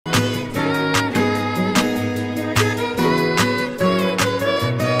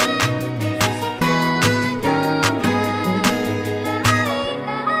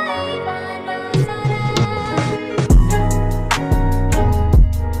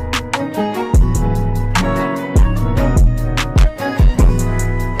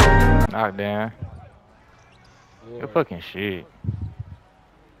down. You're fucking shit.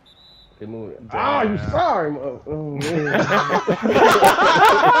 They moved. Ah, you sorry, man.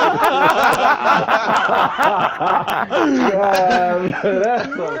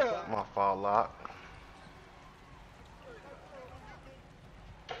 That's my fault, Lock.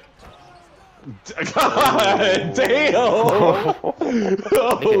 God damn! Oh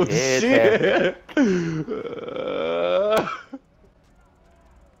shit!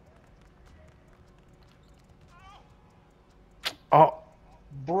 Oh,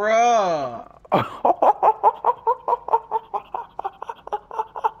 bruh.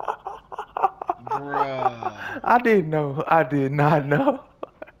 Bruh. I didn't know. I did not know.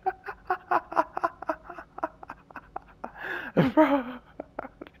 Bro.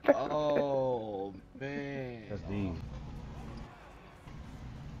 Oh man. That's deep.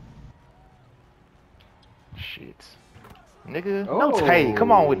 Shit. Nigga, Oh. no Tay.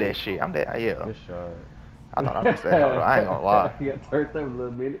 Come on with that shit. I'm that. Yeah. Good shot. I thought I missed that hoe. I ain't gonna lie. You got turned up a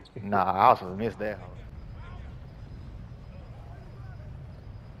little bit. Nah, I also missed that hoe.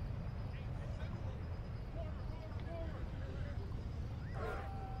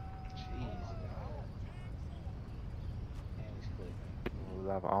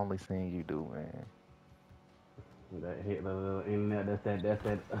 I've only seen you do, man. That hit the little internet. That's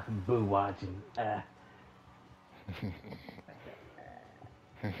that boo watching.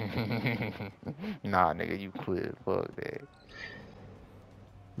 Nah, nigga, you quit. Fuck that.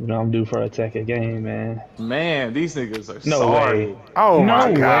 You know I'm due for a attack a game, man. Man, these niggas are No sorry. way. Oh No my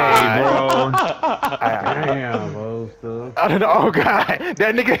way, god, bro. Damn, bro. Still. Oh god,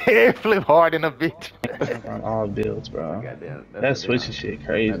 that nigga head flip hard in a bitch. On all builds, bro. Goddamn. That switching shit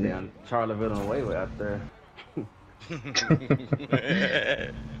crazy. Goddamn Charleville on the way out there.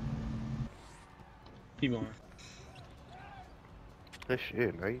 Keep going. Good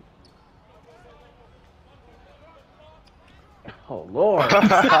shit, mate. Oh Lord. Oh.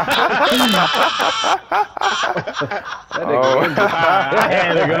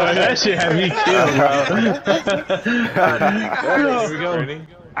 That shit had me killed, bro. Here we go.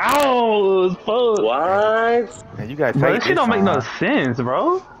 Ow, it was fucked. What? Man, you guys Bro, take this shit don't make no sense,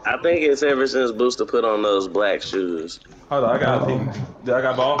 bro. I think it's ever since Booster put on those black shoes. Hold on, I got a team. I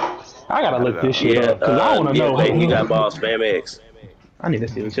got ball. I gotta look this shit up, cause I wanna know. Wait, you got ball, Spam X. I need to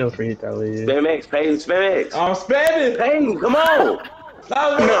see what your free throw is. Spam X, pay him, Spam X. I'm spamming. Pay him, come on.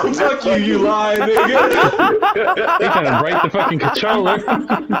 No, fuck you, you lying nigga. They trying to break the fucking controller.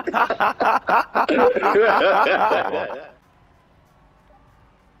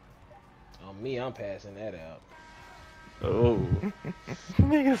 On me, I'm passing that out. Oh.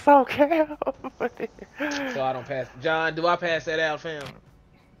 Nigga so careful. So I don't pass. John, do I pass that out, fam?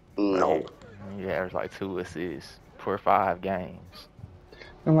 No. He averaged like 2 assists per 5 games.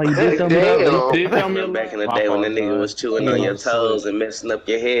 I'm like, you did tell me that. You did tell me Back in the day when the nigga was chewing on your toes and messing up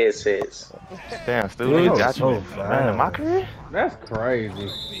your headsets. Damn, Stu, nigga got you running my career? That's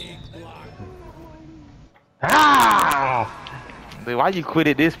crazy. Ah! Dude, why you quit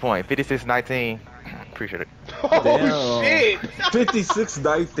at this point? 56-19. Appreciate it. Oh shit!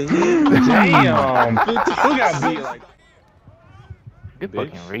 56-19. Damn! Who got beat like? Good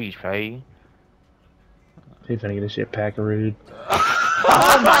fucking reach, Pay. He finna get this shit packarooed.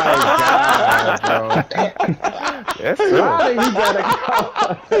 Oh my god, bro. That's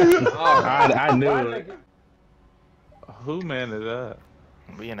I knew it. Who man is that?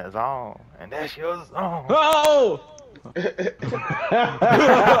 Be in the zone, and that's your zone. Oh! It's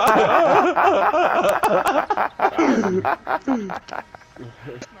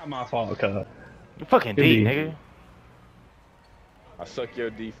not my fault, cuz. You fucking D, nigga. I suck your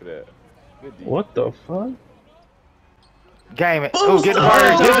D for that. Good D. What the fuck? Game it. Ooh, get the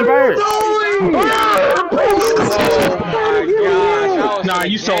bird. Get the bird. Oh my gosh. Nah,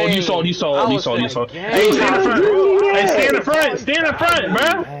 you sold. Hey, stand in front. Hey, stand in front,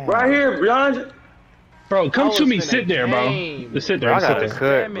 bro. Right here, Beyond. Bro, come to me. Sit there, bro. Just sit there. I Sit got a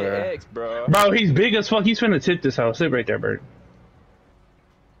there. cut, bro. X, bro. Bro, he's big as fuck. He's finna tip this house. Sit right there, bird.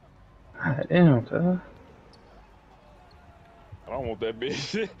 God damn, cuz. I don't want that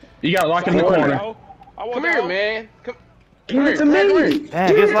bitch. You got locked in the corner. Come here, man. Give it to me.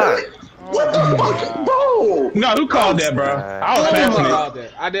 Damn, get locked. What the fuck, bro? No, who called that, bro? I was passing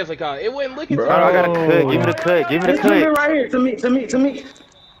it. I definitely called it. It wasn't looking Bro, I got a cut. Give me the cut. Give me the Give it cut. right here. To me.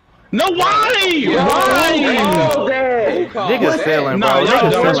 No, why? Niggas selling, bro. No, y'all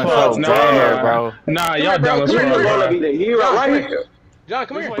Niggas dumb as selling fuck. so bad, bro. Nah, y'all dumb as You're fuck, gonna bro. be the hero right here. John,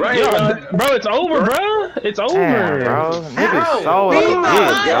 come here. Right, Bro, it's over, bro. It's over. Damn, bro. Niggas so like a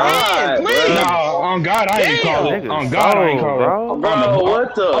bitch, bro. No, on God, I ain't called it. On God, I ain't called it. bro,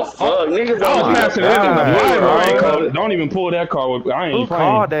 what the fuck? Niggas I was on passing the it in the God, Bible. I ain't bro. called it. Don't even pull that card. I ain't Who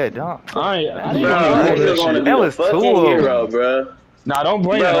playing. called that dunk? I ain't Bro, even pull niggas that gonna shit. be That the was two fucking of hero, them. bro. Nah, don't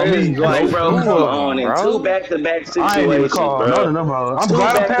blame it Bro, on me. it's like, Nope. bro, Two come of on. them, In bro. two back-to-back I ain't even situations, called. bro. No. I'm Two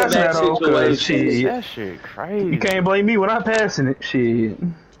glad I'm passing back-to-back that though, cause situations. shit, That shit crazy. you can't blame me when I'm passing it. Shit.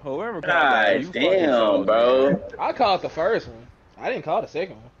 Whoever called that, God you fucking damn, suck, man. bro. I called the first one. I didn't call the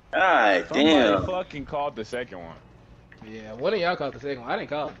second one. God Somebody damn. fucking called the second one. Yeah, one of y'all called the second one. I didn't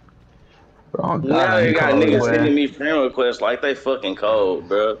call it. Bro, on God, Now I they ain't got called it, niggas boy. sending me friend requests like they fucking cold,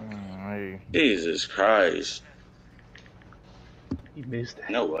 bro. Hey. Jesus Christ. He missed that.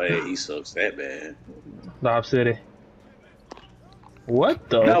 No way he sucks that bad. Lob City. What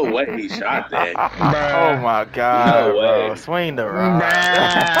the? No way he shot that. Oh Bruh. my No god, bro. way. Swing the rod.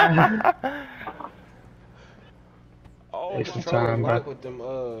 Nah. Oh Waste my of Controller time, bro. lock with them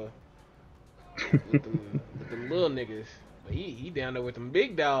with them little niggas. But he down there with them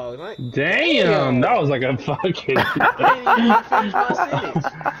big dogs. Like, Damn, that was like a fucking I ain't even gonna finish my sentence.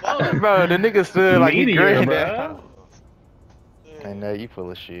 Fuck. Bro, the nigga stood like he meteor, grinned bro. down. And now you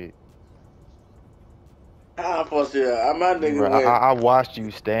full of shit. How I'm supposed to? My nigga Bro, went. I watched you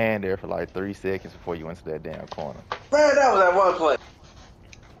stand there for like 3 seconds before you went to that damn corner. Man, that was at one play.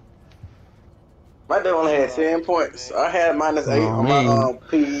 My dude only had 10 points. I had -8 on my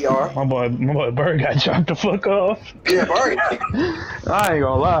PER. My boy Bird got chopped the fuck off. Yeah, Barry. I ain't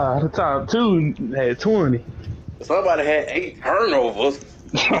gonna lie, the top two had 20. Somebody had 8 turnovers.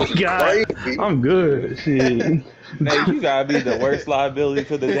 Oh God, Crazy. I'm good. Shit, Nate, you gotta be the worst liability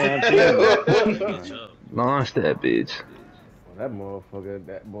to the damn team. launch that bitch. That motherfucker,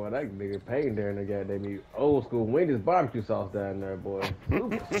 that nigga paid there in the goddamn eat old school Wendy's barbecue sauce down there, boy.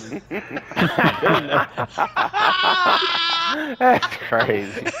 That's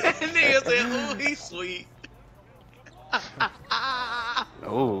crazy. Nigga said, ooh, he's sweet.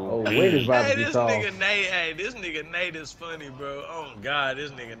 Oh, Ooh. Wendy's Hey, barbecue this sauce. nigga Nate, this nigga Nate is funny, bro. Oh, God,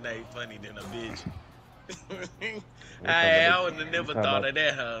 this nigga Nate funny than a bitch. Hey, I would have never thought of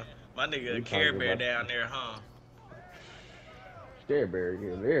that, huh? My nigga Care Bear down there, huh? Strawberry,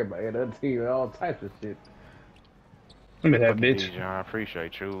 everybody had that team and all types of shit. Look at that Fucking bitch. John, I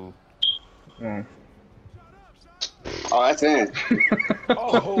appreciate you. Mm. Oh, that's in.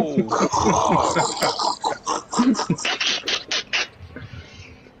 Oh,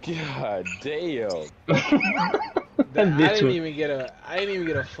 God damn. That I bitch didn't was- even get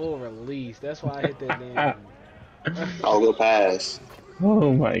a full release. That's why I hit that damn. Oh, good pass.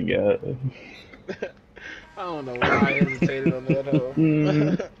 Oh my God. I don't know why I hesitated on that hoe.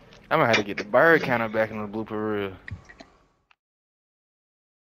 Mm. I'm gonna have to get the bird counter back in the blooper reel.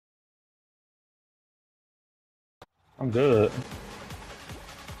 I'm good.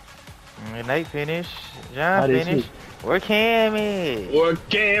 And they finish. How John did finish. Where Cam is? Or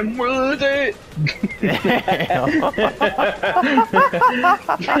Cam was it? Damn.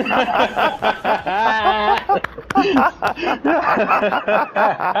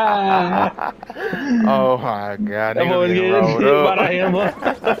 Oh my god, That boy niggas getting getting rolled hit by up. the hammer.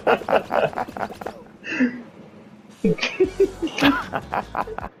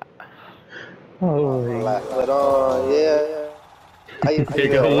 Oh, But yeah. How you here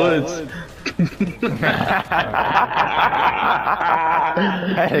go Woods.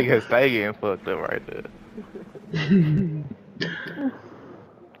 That nigga stay getting fucked up right there.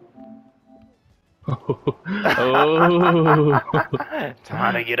 Oh.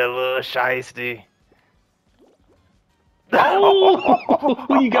 Time to get a little shiesty. Oh,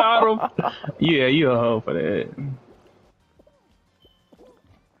 you got him. Yeah, you a hoe for that.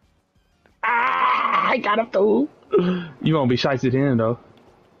 Ah, I got him too. You won't be shiesty in though.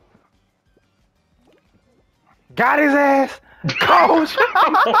 Got his ass, coach.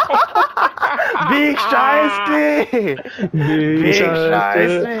 Big shiesty. Big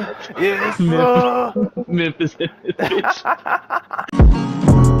shiesty. Yes, sir. Memphis in this bitch.